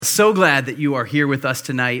so glad that you are here with us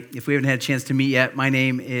tonight. If we haven't had a chance to meet yet, my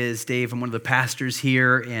name is Dave. I'm one of the pastors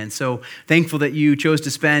here, and so thankful that you chose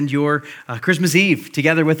to spend your Christmas Eve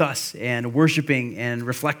together with us and worshiping and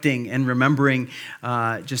reflecting and remembering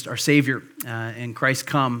just our Savior and Christ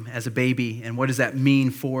come as a baby, and what does that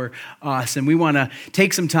mean for us. And we want to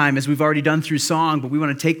take some time, as we've already done through song, but we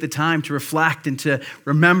want to take the time to reflect and to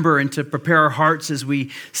remember and to prepare our hearts as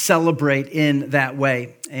we celebrate in that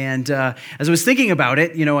way. And as I was thinking about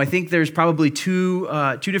it, I think there's probably two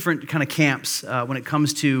different kind of camps when it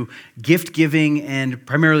comes to gift giving and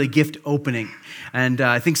primarily gift opening. And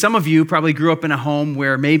I think some of you probably grew up in a home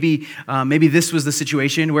where maybe this was the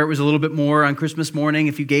situation where it was a little bit more on Christmas morning,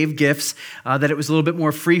 if you gave gifts, that it was a little bit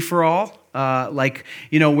more free for all.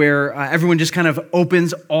 Where everyone just kind of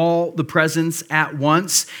opens all the presents at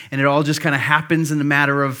once, and it all just kind of happens in a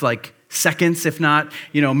matter of seconds, if not,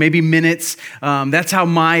 maybe minutes. That's how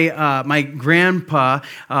my grandma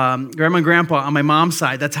and grandpa on my mom's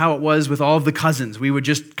side, that's how it was with all of the cousins. We would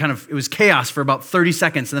just it was chaos for about 30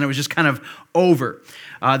 seconds, and then it was just kind of over.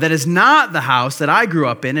 That is not the house that I grew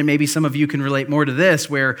up in, and maybe some of you can relate more to this,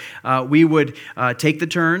 where we would take the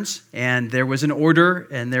turns, and there was an order,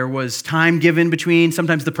 and there was time given between.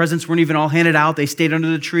 Sometimes the presents weren't even all handed out. They stayed under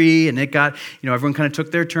the tree, and it got, everyone kind of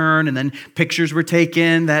took their turn, and then pictures were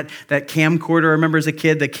taken. That camcorder, I remember as a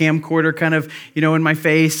kid, the camcorder kind of, in my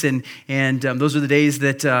face, and those are the days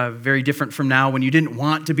that very different from now, when you didn't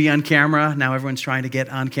want to be on camera. Now everyone's trying to get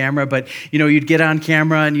on camera, but, you'd get on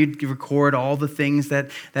camera, and you'd record all the things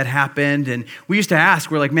that happened. And we used to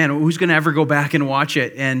ask, we're like, man, who's going to ever go back and watch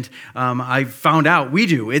it? And I found out we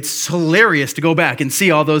do. It's hilarious to go back and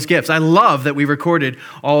see all those gifts. I love that we recorded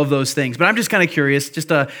all of those things. But I'm just kind of curious,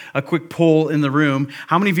 just a quick poll in the room.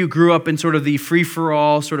 How many of you grew up in sort of the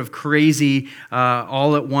free-for-all, sort of crazy,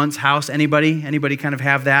 all-at-once house? Anybody kind of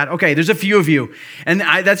have that? Okay, there's a few of you. And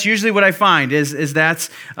that's usually what I find is that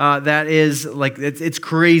is like, it's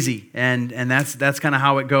crazy. And that's kind of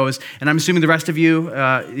how it goes. And I'm assuming the rest of you,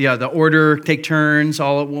 the order, take turns,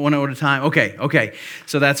 all at one at a time. Okay.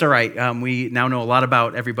 So that's all right. We now know a lot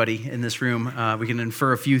about everybody in this room. We can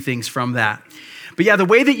infer a few things from that. But yeah, the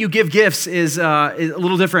way that you give gifts is a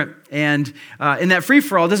little different. And in that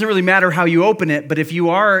free-for-all, it doesn't really matter how you open it, but if you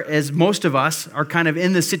are, as most of us, are kind of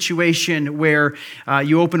in the situation where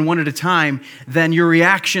you open one at a time, then your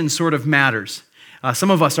reaction sort of matters.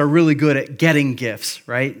 Some of us are really good at getting gifts,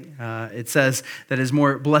 right? It says that it's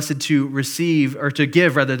more blessed to receive, or to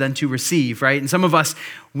give rather than to receive, right? And some of us,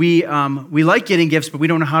 we like getting gifts, but we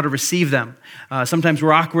don't know how to receive them. Sometimes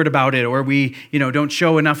we're awkward about it, or we, don't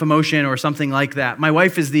show enough emotion or something like that. My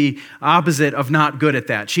wife is the opposite of not good at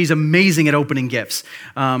that. She's amazing at opening gifts.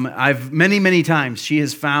 I've many times she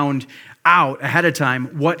has found out ahead of time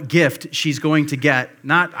what gift she's going to get.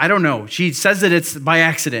 I don't know. She says that it's by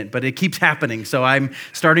accident, but it keeps happening, so I'm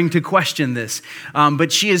starting to question this.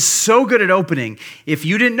 But she is so good at opening. If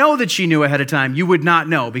you didn't know that she knew ahead of time, you would not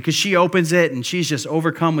know, because she opens it and she's just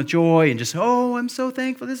overcome with joy and just, oh, I'm so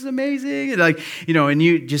thankful. This is amazing. And and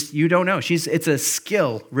you don't know. It's a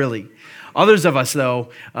skill, really. Others of us, though,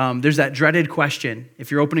 there's that dreaded question,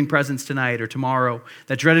 if you're opening presents tonight or tomorrow,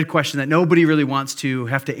 that dreaded question that nobody really wants to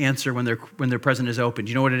have to answer when their present is opened.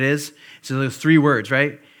 You know what it is? It's those 3 words,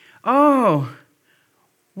 right? Oh,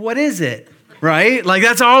 what is it? Right?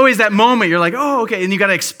 That's always that moment. You're like, oh, okay. And you got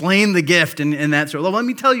to explain the gift and that sort of, let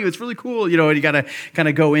me tell you, it's really cool. And you got to kind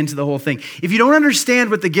of go into the whole thing. If you don't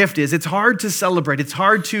understand what the gift is, it's hard to celebrate. It's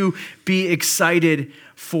hard to be excited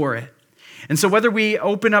for it. And so whether we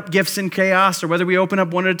open up gifts in chaos, or whether we open up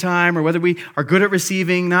one at a time, or whether we are good at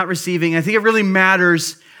receiving, not receiving, I think it really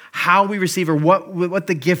matters how we receive, or what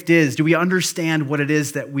the gift is. Do we understand what it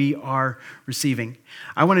is that we are receiving?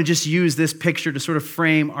 I want to just use this picture to sort of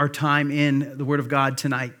frame our time in the Word of God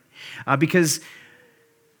tonight, because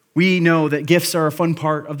we know that gifts are a fun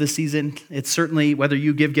part of the season. It's certainly, whether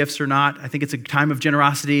you give gifts or not, I think it's a time of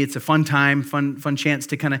generosity. It's a fun time, fun chance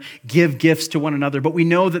to kind of give gifts to one another. But we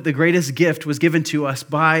know that the greatest gift was given to us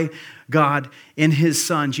by God in His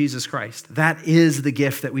Son, Jesus Christ. That is the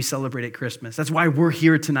gift that we celebrate at Christmas. That's why we're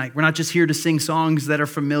here tonight. We're not just here to sing songs that are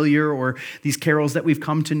familiar or these carols that we've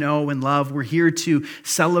come to know and love. We're here to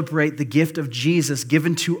celebrate the gift of Jesus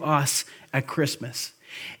given to us at Christmas.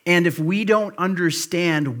 And if we don't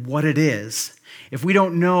understand what it is, if we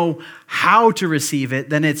don't know how to receive it,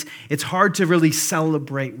 then it's hard to really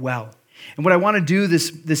celebrate well. And what I want to do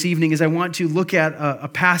this evening is I want to look at a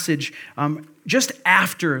passage just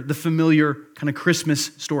after the familiar kind of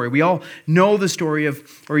Christmas story. We all know the story of,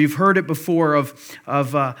 or you've heard it before,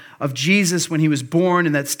 of Jesus when he was born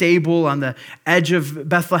in that stable on the edge of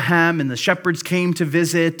Bethlehem, and the shepherds came to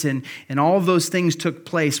visit, and all of those things took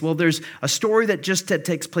place. Well, there's a story that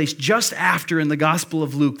takes place just after in the Gospel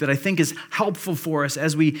of Luke that I think is helpful for us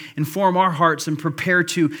as we inform our hearts and prepare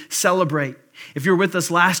to celebrate. If you were with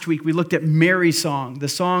us last week, we looked at Mary's song, the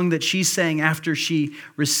song that she sang after she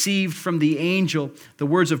received from the angel the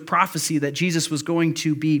words of prophecy that Jesus was going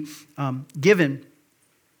to be given.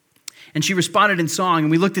 And she responded in song,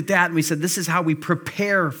 and we looked at that and we said, this is how we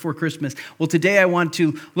prepare for Christmas. Well, today I want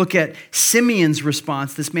to look at Simeon's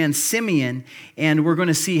response, this man Simeon, and we're going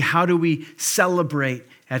to see how do we celebrate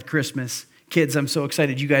at Christmas. Kids, I'm so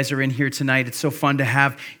excited you guys are in here tonight. It's so fun to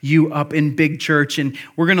have you up in Big Church. And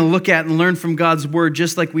we're going to look at and learn from God's Word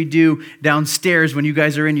just like we do downstairs when you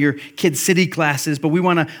guys are in your kids' city classes. But we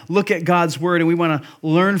want to look at God's Word and we want to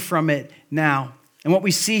learn from it now. And what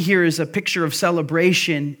we see here is a picture of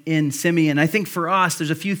celebration in Simeon. I think for us,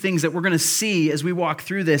 there's a few things that we're going to see as we walk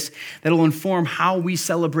through this that will inform how we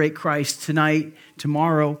celebrate Christ tonight,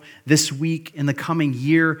 tomorrow, this week, in the coming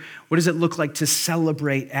year. What does it look like to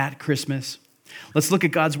celebrate at Christmas? Let's look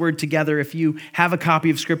at God's Word together. If you have a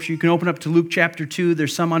copy of Scripture, you can open up to Luke chapter 2.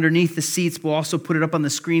 There's some underneath the seats. We'll also put it up on the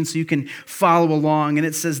screen so you can follow along. And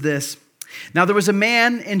it says this: Now there was a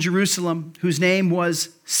man in Jerusalem whose name was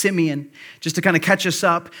Simeon. Just to kind of catch us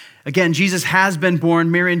up, again, Jesus has been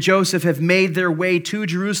born. Mary and Joseph have made their way to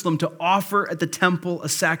Jerusalem to offer at the temple a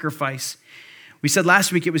sacrifice. We said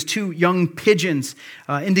last week it was two young pigeons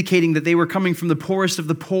indicating that they were coming from the poorest of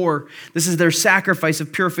the poor. This is their sacrifice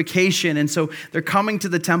of purification. And so they're coming to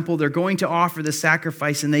the temple. They're going to offer the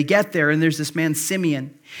sacrifice. And they get there, and there's this man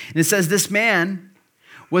Simeon. And it says this man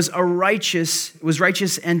was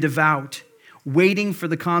righteous and devout, waiting for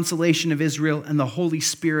the consolation of Israel, and the Holy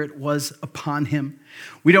Spirit was upon him.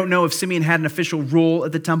 We don't know if Simeon had an official role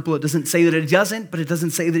at the temple. It doesn't say that it doesn't, but it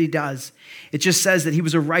doesn't say that he does. It just says that he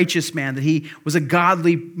was a righteous man, that he was a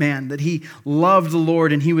godly man, that he loved the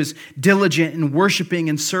Lord, and he was diligent in worshiping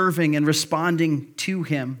and serving and responding to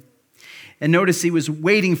him. And notice he was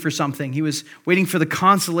waiting for something. He was waiting for the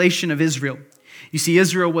consolation of Israel. You see,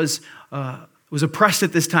 Israel was oppressed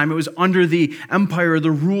at this time. It was under the empire,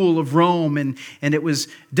 the rule of Rome, and it was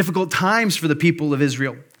difficult times for the people of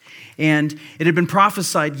Israel. And it had been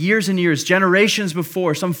prophesied years and years, generations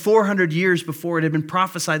before, some 400 years before, it had been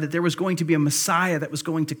prophesied that there was going to be a Messiah that was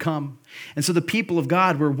going to come. And so the people of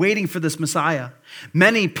God were waiting for this Messiah.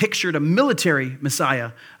 Many pictured a military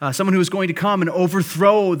Messiah, someone who was going to come and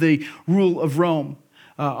overthrow the rule of Rome.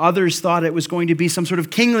 Others thought it was going to be some sort of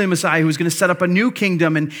kingly Messiah who was going to set up a new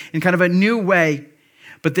kingdom in kind of a new way.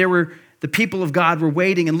 But the people of God were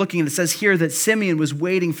waiting and looking, and it says here that Simeon was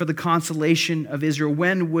waiting for the consolation of Israel.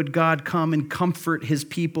 When would God come and comfort his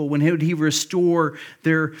people? When would he restore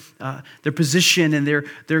their position and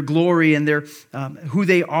their glory and their who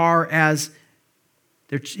they are as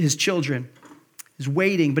his children? He's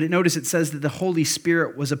waiting, but notice it says that the Holy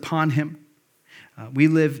Spirit was upon him. We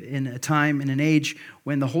live in a time and an age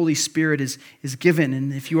when the Holy Spirit is given.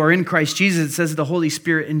 And if you are in Christ Jesus, it says that the Holy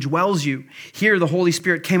Spirit indwells you. Here, the Holy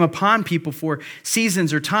Spirit came upon people for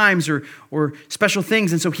seasons or times or special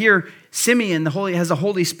things. And so here, Simeon has the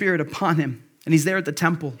Holy Spirit upon him. And he's there at the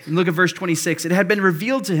temple. And look at verse 26. It had been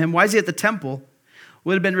revealed to him. Why is he at the temple?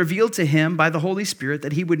 Well, it had been revealed to him by the Holy Spirit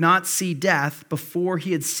that he would not see death before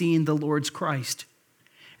he had seen the Lord's Christ.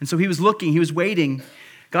 And so he was looking, he was waiting.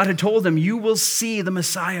 God had told him, you will see the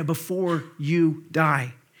Messiah before you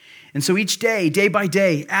die. And so each day by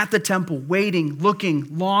day, at the temple, waiting,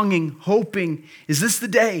 looking, longing, hoping, is this the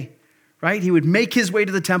day, right? He would make his way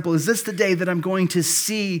to the temple. Is this the day that I'm going to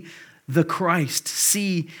see the Christ,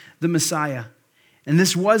 see the Messiah? And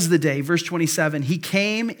this was the day, verse 27. He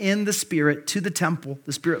came in the Spirit to the temple.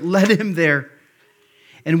 The Spirit led him there.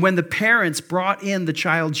 And when the parents brought in the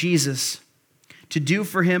child Jesus to do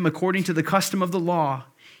for him according to the custom of the law,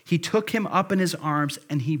 he took him up in his arms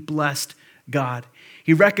and he blessed God.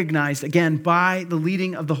 He recognized, again, by the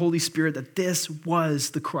leading of the Holy Spirit, that this was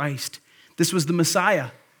the Christ. This was the Messiah.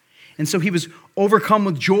 And so he was overcome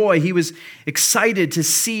with joy. He was excited to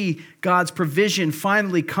see God's provision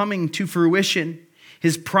finally coming to fruition.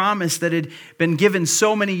 His promise that had been given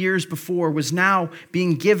so many years before was now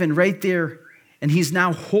being given right there. And he's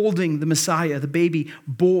now holding the Messiah, the baby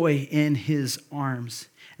boy, in his arms.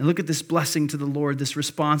 And look at this blessing to the Lord, this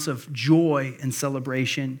response of joy and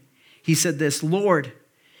celebration. He said this, Lord,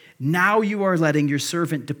 now you are letting your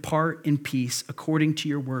servant depart in peace according to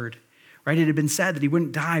your word. right? It had been said that he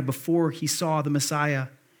wouldn't die before he saw the Messiah.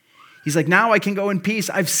 He's like, now I can go in peace.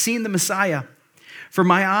 I've seen the Messiah. For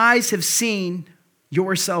my eyes have seen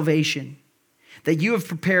your salvation, that you have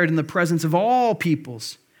prepared in the presence of all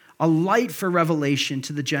peoples, a light for revelation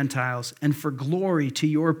to the Gentiles and for glory to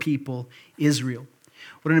your people, Israel.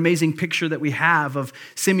 What an amazing picture that we have of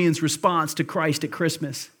Simeon's response to Christ at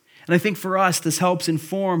Christmas. And I think for us, this helps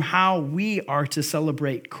inform how we are to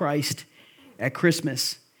celebrate Christ at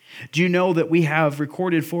Christmas. Do you know that we have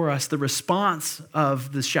recorded for us the response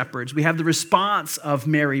of the shepherds? We have the response of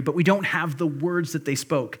Mary, but we don't have the words that they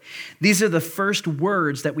spoke. These are the first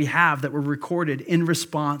words that we have that were recorded in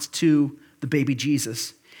response to the baby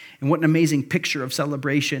Jesus. And what an amazing picture of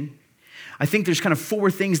celebration. I think there's kind of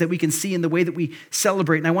four things that we can see in the way that we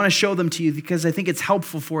celebrate, and I want to show them to you because I think it's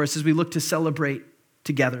helpful for us as we look to celebrate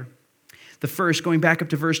together. The first, going back up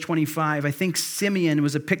to verse 25, I think Simeon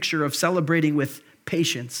was a picture of celebrating with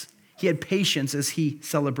patience. He had patience as he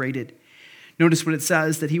celebrated. Notice what it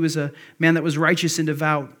says, that he was a man that was righteous and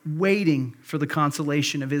devout, waiting for the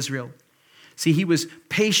consolation of Israel. See, he was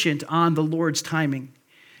patient on the Lord's timing.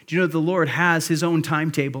 Do you know that the Lord has his own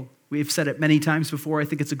timetable? We've said it many times before. I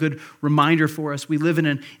think it's a good reminder for us. We live in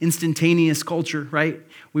an instantaneous culture, right?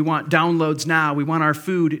 We want downloads now. We want our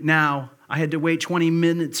food now. I had to wait 20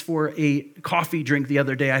 minutes for a coffee drink the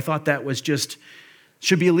other day. I thought that was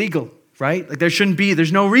should be illegal, right? Like there's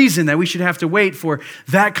no reason that we should have to wait for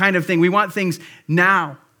that kind of thing. We want things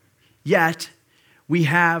now. Yet, we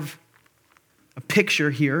have a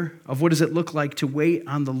picture here of what does it look like to wait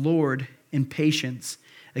on the Lord in patience.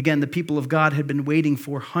 Again, the people of God had been waiting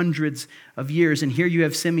for hundreds of years. And here you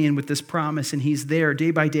have Simeon with this promise, and he's there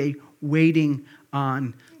day by day waiting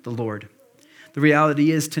on the Lord. The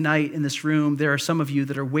reality is tonight in this room, there are some of you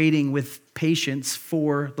that are waiting with patience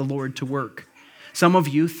for the Lord to work. Some of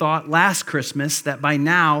you thought last Christmas that by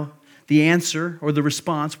now the answer or the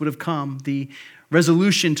response would have come, the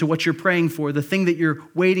resolution to what you're praying for, the thing that you're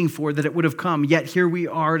waiting for, that it would have come. Yet here we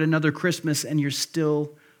are at another Christmas and you're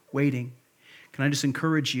still waiting. Can I just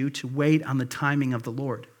encourage you to wait on the timing of the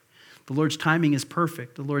Lord? The Lord's timing is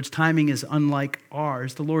perfect. The Lord's timing is unlike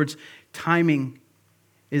ours. The Lord's timing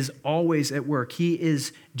is always at work. He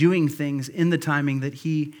is doing things in the timing that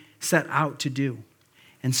he set out to do.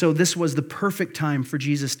 And so this was the perfect time for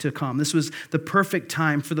Jesus to come. This was the perfect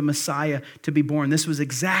time for the Messiah to be born. This was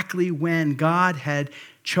exactly when God had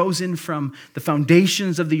chosen from the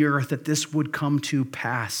foundations of the earth that this would come to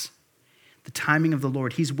pass. The timing of the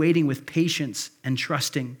Lord. He's waiting with patience and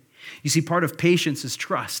trusting. You see, part of patience is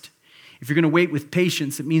trust. If you're going to wait with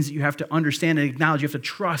patience, it means that you have to understand and acknowledge, you have to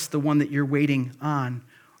trust the one that you're waiting on.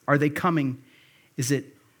 Are they coming? Is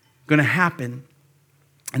it going to happen?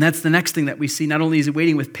 And that's the next thing that we see. Not only is he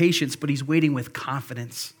waiting with patience, but he's waiting with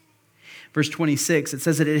confidence. Verse 26, it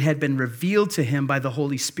says that it had been revealed to him by the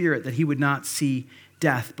Holy Spirit that he would not see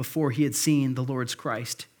death before he had seen the Lord's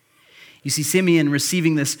Christ. You see, Simeon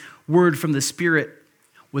receiving this word from the Spirit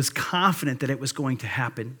was confident that it was going to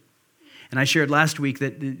happen. And I shared last week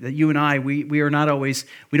that you and I, we don't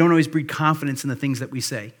always breed confidence in the things that we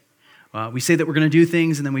say. We say that we're going to do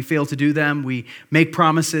things and then we fail to do them. We make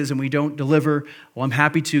promises and we don't deliver. Well, I'm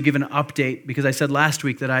happy to give an update because I said last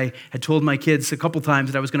week that I had told my kids a couple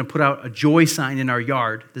times that I was going to put out a joy sign in our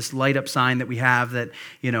yard, this light up sign that we have that,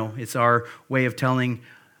 it's our way of telling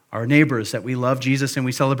our neighbors that we love Jesus and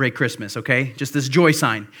we celebrate Christmas, okay? Just this joy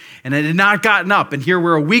sign. And it had not gotten up. And here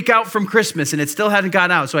we're a week out from Christmas and it still hadn't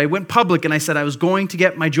gotten out. So I went public and I said I was going to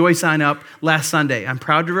get my joy sign up last Sunday. I'm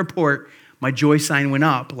proud to report my joy sign went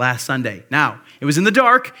up last Sunday. Now, it was in the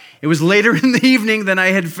dark. It was later in the evening than I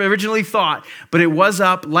had originally thought. But it was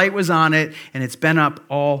up, light was on it, and it's been up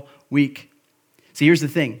all week. See, here's the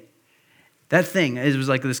thing. That thing, it was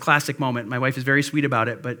like this classic moment. My wife is very sweet about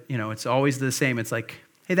it, but it's always the same. It's like,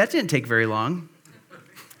 hey, that didn't take very long.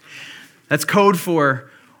 That's code for,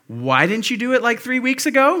 why didn't you do it like 3 weeks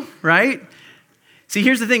ago, right? See,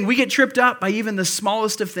 here's the thing. We get tripped up by even the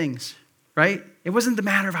smallest of things, right? It wasn't the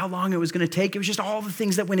matter of how long it was going to take. It was just all the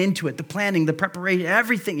things that went into it, the planning, the preparation,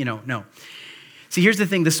 everything, no. See, here's the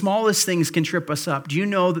thing. The smallest things can trip us up. Do you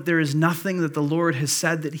know that there is nothing that the Lord has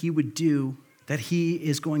said that he would do that he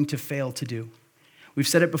is going to fail to do? We've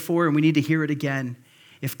said it before and we need to hear it again.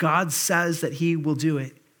 If God says that he will do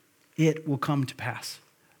it, it will come to pass.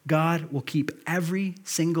 God will keep every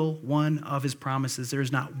single one of his promises. There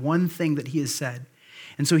is not one thing that he has said.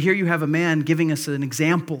 And so here you have a man giving us an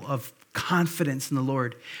example of confidence in the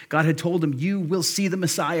Lord. God had told him, you will see the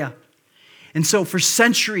Messiah. And so for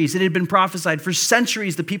centuries, it had been prophesied. For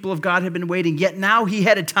centuries, the people of God had been waiting. Yet now he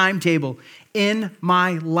had a timetable. In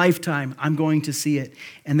my lifetime, I'm going to see it.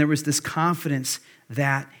 And there was this confidence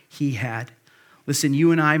that he had. Listen,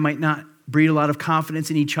 you and I might not breed a lot of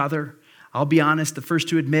confidence in each other. I'll be honest, the first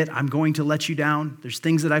to admit, I'm going to let you down. There's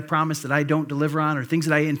things that I promise that I don't deliver on, or things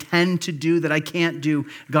that I intend to do that I can't do.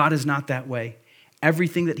 God is not that way.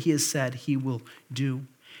 Everything that he has said, he will do.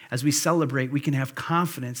 As we celebrate, we can have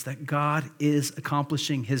confidence that God is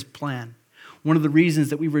accomplishing his plan. One of the reasons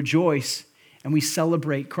that we rejoice and we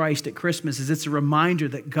celebrate Christ at Christmas is it's a reminder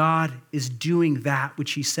that God is doing that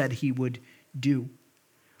which he said he would do.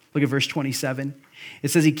 Look at verse 27. It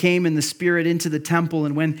says he came in the Spirit into the temple,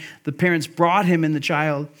 and when the parents brought him and the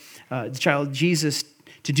child Jesus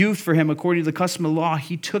to do for him according to the custom of the law,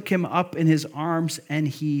 he took him up in his arms and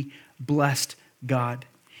he blessed God.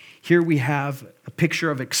 Here we have a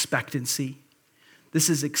picture of expectancy. This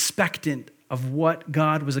is expectant of what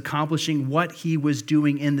God was accomplishing, what he was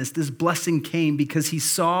doing in this. This blessing came because he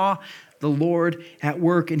saw the Lord at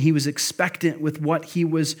work and he was expectant with what he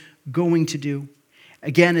was going to do.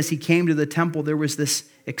 Again, as he came to the temple, there was this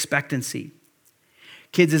expectancy.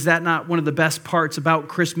 Kids, is that not one of the best parts about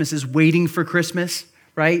Christmas, is waiting for Christmas,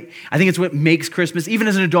 right? I think it's what makes Christmas. Even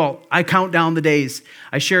as an adult, I count down the days.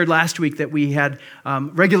 I shared last week that we had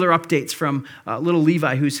regular updates from little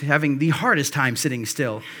Levi, who's having the hardest time sitting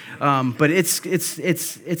still. But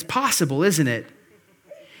it's possible, isn't it?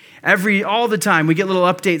 All the time, we get little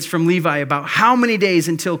updates from Levi about how many days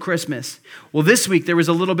until Christmas. Well, this week there was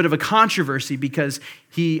a little bit of a controversy because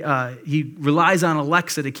he relies on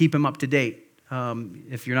Alexa to keep him up to date.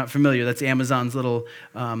 If you're not familiar, that's Amazon's little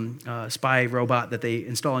spy robot that they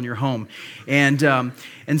install in your home. And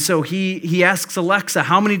so he asks Alexa,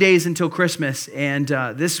 how many days until Christmas? And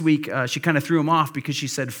this week she kind of threw him off because she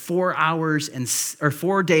said 4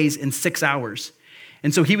 days and 6 hours.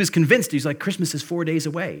 And so he was convinced. He's like, Christmas is 4 days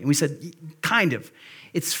away. And we said, kind of.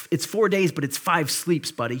 It's 4 days, but it's 5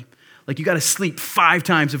 sleeps, buddy. Like, you got to sleep 5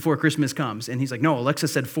 times before Christmas comes. And he's like, no, Alexa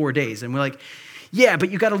said 4 days. And we're like, yeah, but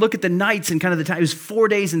you got to look at the nights and kind of the time. It was 4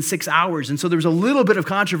 days and 6 hours. And so there was a little bit of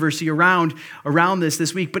controversy around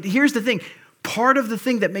this week. But here's the thing. Part of the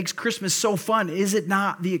thing that makes Christmas so fun, is it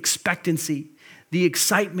not the expectancy, the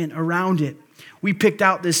excitement around it? We picked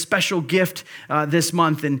out this special gift this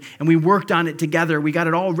month, and we worked on it together. We got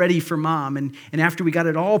it all ready for Mom. And after we got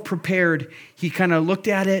it all prepared, he kind of looked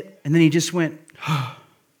at it, and then he just went, oh.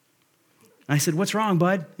 I said, what's wrong,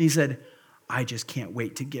 bud? And he said, I just can't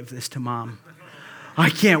wait to give this to Mom. I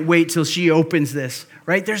can't wait till she opens this,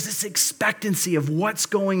 right? There's this expectancy of what's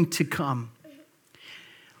going to come.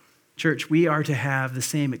 Church, we are to have the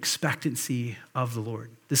same expectancy of the Lord,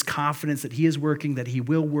 this confidence that he is working, that he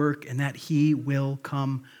will work, and that he will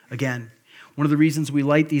come again. One of the reasons we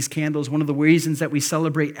light these candles, one of the reasons that we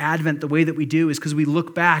celebrate Advent the way that we do is because we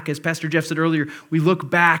look back, as Pastor Jeff said earlier, we look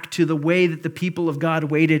back to the way that the people of God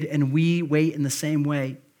waited, and we wait in the same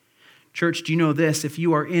way. Church, do you know this? If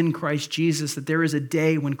you are in Christ Jesus, that there is a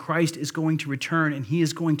day when Christ is going to return and he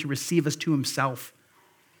is going to receive us to himself.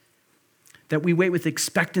 That we wait with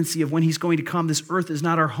expectancy of when he's going to come. This earth is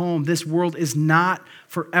not our home. This world is not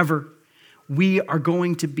forever. We are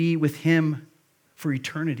going to be with him for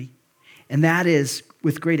eternity. And that is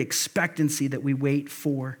with great expectancy that we wait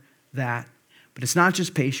for that. But it's not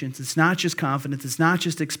just patience. It's not just confidence. It's not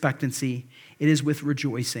just expectancy. It is with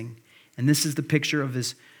rejoicing. And this is the picture of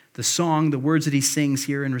the song, the words that he sings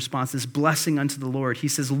here in response, this blessing unto the Lord. He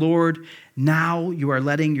says, Lord, now you are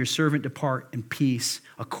letting your servant depart in peace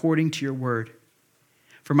according to your word.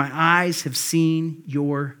 For my eyes have seen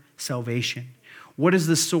your salvation. What is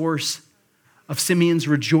the source of Simeon's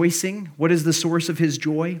rejoicing? What is the source of his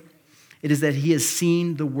joy? It is that he has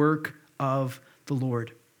seen the work of the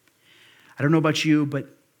Lord. I don't know about you, but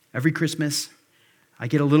every Christmas, I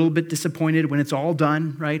get a little bit disappointed when it's all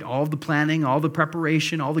done, right? All the planning, all the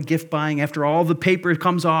preparation, all the gift buying. After all the paper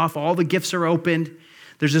comes off, all the gifts are opened.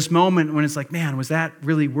 There's this moment when it's like, man, was that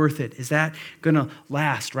really worth it? Is that going to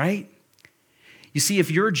last, right? You see,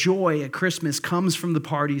 if your joy at Christmas comes from the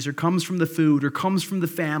parties or comes from the food or comes from the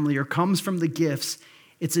family or comes from the gifts,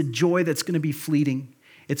 it's a joy that's going to be fleeting.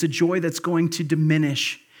 It's a joy that's going to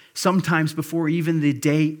diminish. Sometimes before even the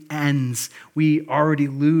day ends, we already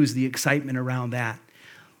lose the excitement around that.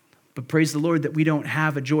 But praise the Lord that we don't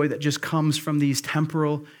have a joy that just comes from these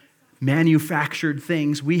temporal, manufactured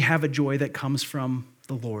things. We have a joy that comes from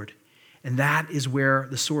the Lord. And that is where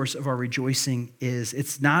the source of our rejoicing is.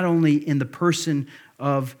 It's not only in the person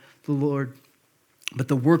of the Lord, but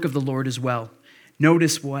the work of the Lord as well.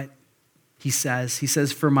 Notice what he says. He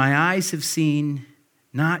says, for my eyes have seen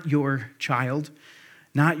not your child,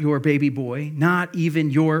 not your baby boy, not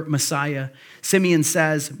even your Messiah. Simeon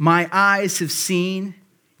says, my eyes have seen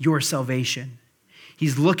your salvation.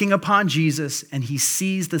 He's looking upon Jesus and he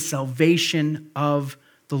sees the salvation of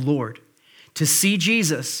the Lord. To see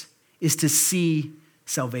Jesus is to see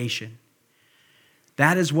salvation.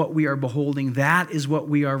 That is what we are beholding. That is what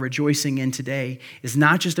we are rejoicing in today, is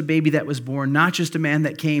not just a baby that was born, not just a man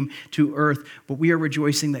that came to earth, but we are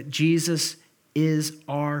rejoicing that Jesus is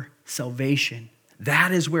our salvation.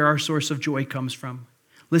 That is where our source of joy comes from.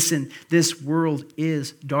 Listen, this world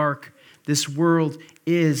is dark. This world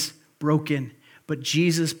is broken, but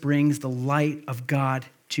Jesus brings the light of God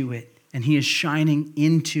to it, and he is shining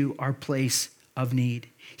into our place of need.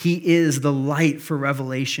 He is the light for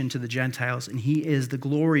revelation to the Gentiles, and he is the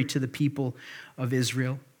glory to the people of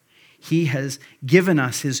Israel. He has given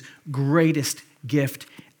us his greatest gift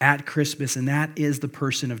at Christmas, and that is the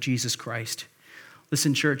person of Jesus Christ.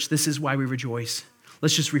 Listen, church, this is why we rejoice.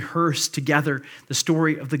 Let's just rehearse together the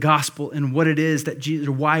story of the gospel and what it is that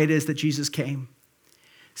why it is that Jesus came.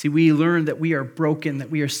 See, we learn that we are broken, that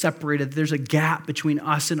we are separated. There's a gap between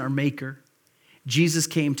us and our Maker. Jesus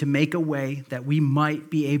came to make a way that we might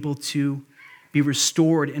be able to be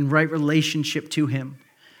restored in right relationship to him,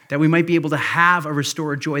 that we might be able to have a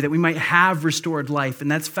restored joy, that we might have restored life, and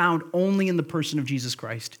that's found only in the person of Jesus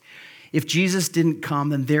Christ. If Jesus didn't come,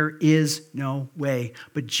 then there is no way.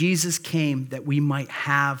 But Jesus came that we might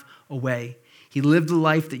have a way. He lived the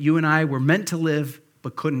life that you and I were meant to live,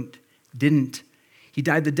 but didn't. He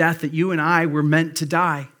died the death that you and I were meant to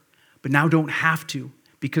die, but now don't have to,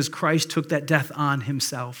 because Christ took that death on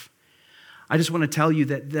himself. I just want to tell you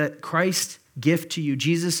that Christ's gift to you,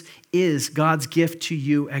 Jesus is God's gift to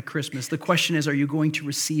you at Christmas. The question is, are you going to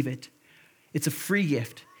receive it? It's a free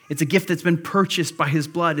gift. It's a gift that's been purchased by his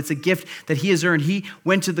blood. It's a gift that he has earned. He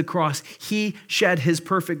went to the cross. He shed his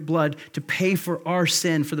perfect blood to pay for our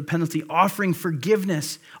sin, for the penalty, offering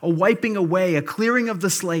forgiveness, a wiping away, a clearing of the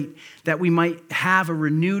slate, that we might have a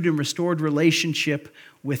renewed and restored relationship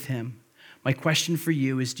with him. My question for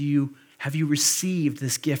you is, have you received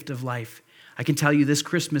this gift of life? I can tell you this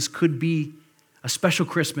Christmas could be a special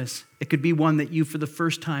Christmas. It could be one that you, for the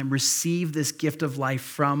first time, receive this gift of life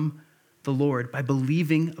from the Lord by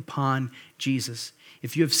believing upon Jesus.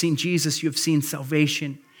 If you have seen Jesus, you have seen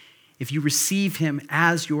salvation. If you receive him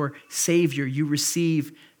as your Savior, you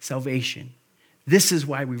receive salvation. This is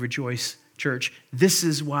why we rejoice, church. This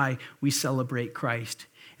is why we celebrate Christ.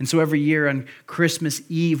 And so every year on Christmas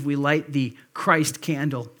Eve, we light the Christ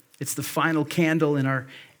candle. It's the final candle in our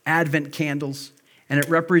Advent candles, and it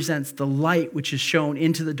represents the light which is shown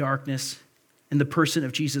into the darkness in the person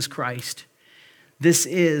of Jesus Christ. This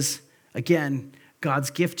is, again, God's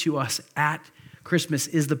gift to us at Christmas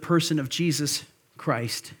is the person of Jesus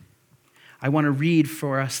Christ. I want to read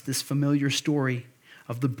for us this familiar story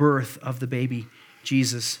of the birth of the baby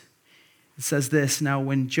Jesus. It says this: Now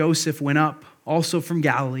when Joseph went up also from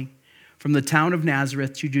Galilee, from the town of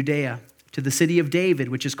Nazareth to Judea, to the city of David,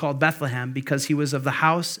 which is called Bethlehem, because he was of the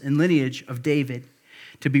house and lineage of David,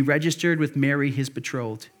 to be registered with Mary his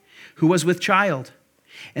betrothed, who was with child.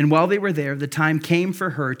 And while they were there, the time came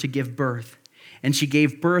for her to give birth. And she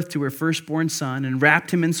gave birth to her firstborn son, and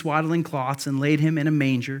wrapped him in swaddling cloths, and laid him in a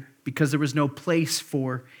manger, because there was no place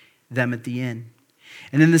for them at the inn.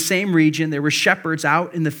 And in the same region there were shepherds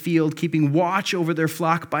out in the field, keeping watch over their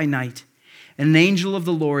flock by night. And an angel of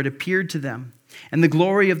the Lord appeared to them, and the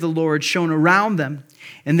glory of the Lord shone around them,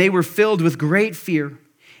 and they were filled with great fear.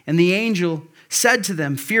 And the angel said to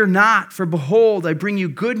them, Fear not, for behold, I bring you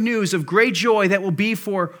good news of great joy that will be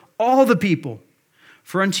for all the people.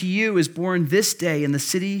 For unto you is born this day in the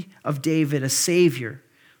city of David a Savior,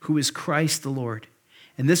 who is Christ the Lord.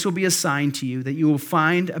 And this will be a sign to you, that you will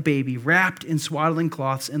find a baby wrapped in swaddling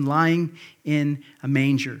cloths and lying in a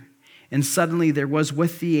manger. And suddenly there was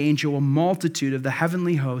with the angel a multitude of the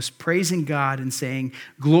heavenly host, praising God and saying,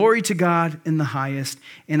 Glory to God in the highest,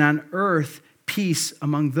 and on earth peace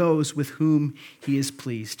among those with whom he is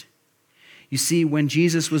pleased. You see, when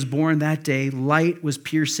Jesus was born that day, light was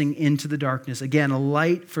piercing into the darkness. Again, a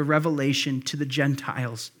light for revelation to the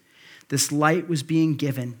Gentiles. This light was being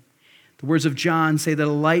given. The words of John say that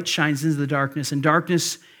a light shines into the darkness, and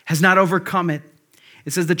darkness has not overcome it.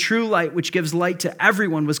 It says the true light, which gives light to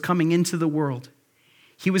everyone, was coming into the world.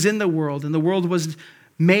 He was in the world, and the world was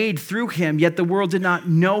made through him, yet the world did not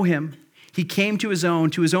know him. He came to his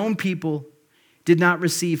own people did not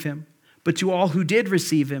receive him. But to all who did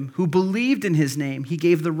receive him, who believed in his name, he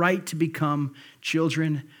gave the right to become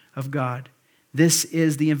children of God. This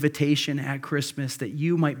is the invitation at Christmas, that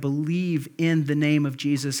you might believe in the name of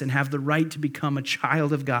Jesus and have the right to become a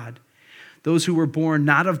child of God. Those who were born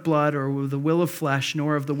not of blood or of the will of flesh,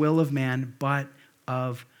 nor of the will of man, but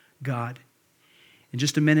of God. In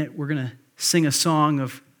just a minute, we're going to sing a song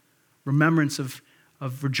of remembrance, of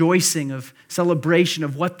rejoicing, of celebration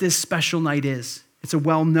of what this special night is. It's a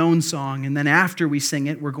well-known song. And then after we sing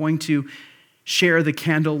it, we're going to share the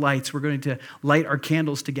candle lights. We're going to light our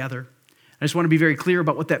candles together. I just want to be very clear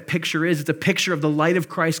about what that picture is. It's a picture of the light of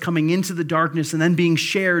Christ coming into the darkness and then being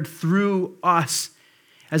shared through us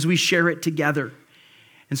as we share it together.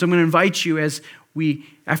 And so I'm going to invite you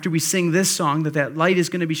after we sing this song, that light is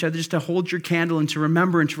going to be shed, just to hold your candle and to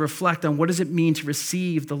remember and to reflect on what does it mean to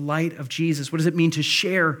receive the light of Jesus? What does it mean to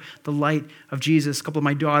share the light of Jesus? A couple of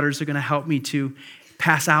my daughters are going to help me to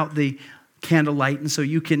pass out the candlelight, and so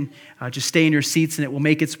you can just stay in your seats and it will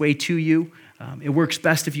make its way to you. It works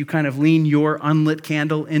best if you kind of lean your unlit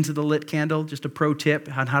candle into the lit candle. Just a pro tip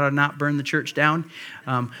on how to not burn the church down.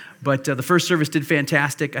 But the first service did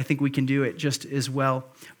fantastic. I think we can do it just as well.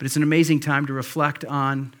 But it's an amazing time to reflect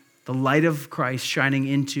on the light of Christ shining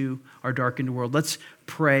into our darkened world. Let's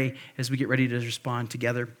pray as we get ready to respond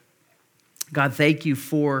together. God, thank you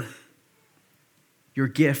for your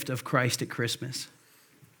gift of Christ at Christmas.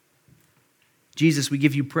 Jesus, we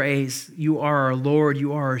give you praise. You are our Lord.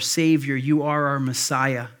 You are our Savior. You are our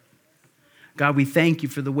Messiah. God, we thank you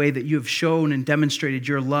for the way that you have shown and demonstrated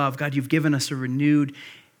your love. God, you've given us a renewed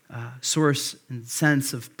source and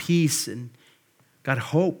sense of peace and, God,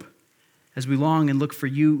 hope as we long and look for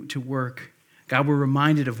you to work. God, we're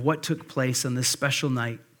reminded of what took place on this special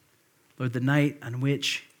night. Lord, the night on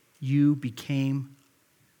which you became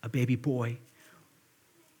a baby boy.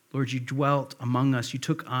 Lord, you dwelt among us. You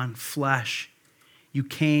took on flesh. You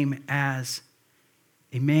came as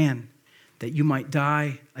a man that you might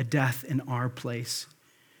die a death in our place.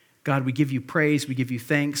 God, we give you praise. We give you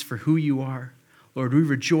thanks for who you are. Lord, we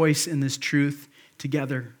rejoice in this truth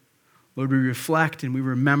together. Lord, we reflect and we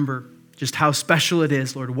remember just how special it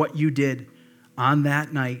is, Lord, what you did on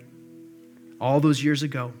that night all those years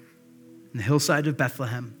ago in the hillside of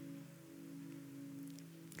Bethlehem.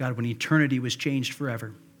 God, when eternity was changed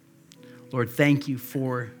forever. Lord, thank you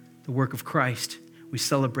for the work of Christ. We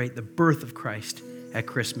celebrate the birth of Christ at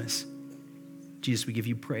Christmas. Jesus, we give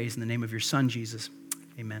you praise in the name of your Son, Jesus.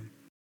 Amen.